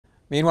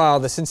Meanwhile,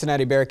 the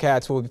Cincinnati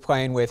Bearcats will be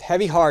playing with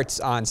heavy hearts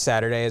on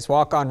Saturday as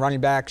walk-on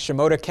running back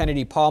Shimoda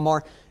Kennedy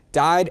Palmore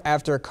died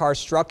after a car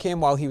struck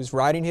him while he was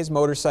riding his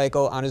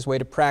motorcycle on his way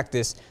to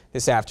practice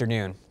this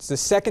afternoon. It's the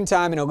second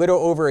time in a little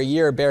over a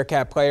year a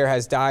Bearcat player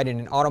has died in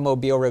an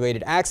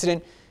automobile-related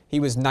accident. He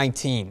was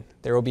 19.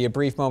 There will be a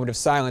brief moment of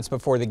silence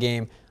before the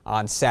game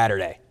on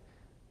Saturday.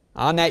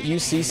 On that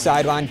UC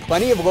sideline,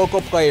 plenty of local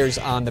players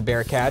on the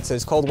Bearcats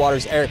as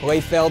Coldwater's Eric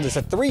Layfeld is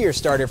a 3-year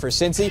starter for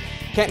Cincy.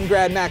 Kenton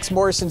grad Max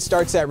Morrison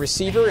starts at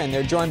receiver, and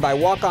they're joined by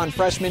walk-on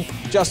freshmen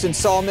Justin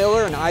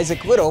Sawmiller and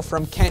Isaac Little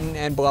from Kenton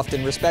and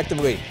Bluffton,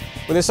 respectively.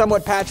 With a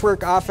somewhat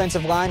patchwork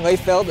offensive line,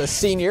 Layfeld, a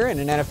senior and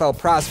an NFL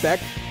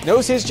prospect,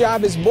 knows his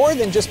job is more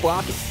than just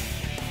blocking.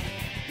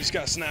 You just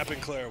got to snap and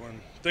clear.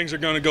 When things are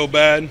going to go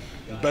bad,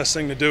 the best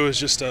thing to do is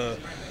just to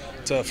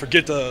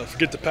forget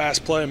the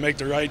past play and make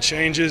the right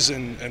changes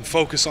and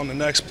focus on the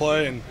next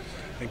play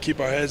and keep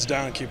our heads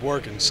down and keep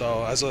working.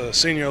 So as a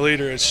senior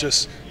leader, it's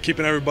just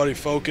keeping everybody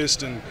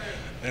focused and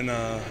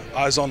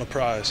eyes on the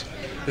prize.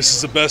 This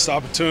is the best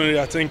opportunity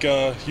I think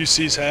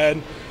UC's had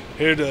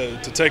here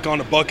to take on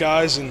the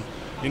Buckeyes, and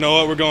you know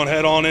what, we're going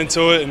head on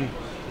into it, and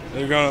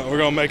we're going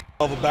to make a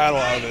hell of a battle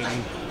out of it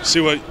and see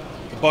what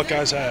the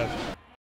Buckeyes have.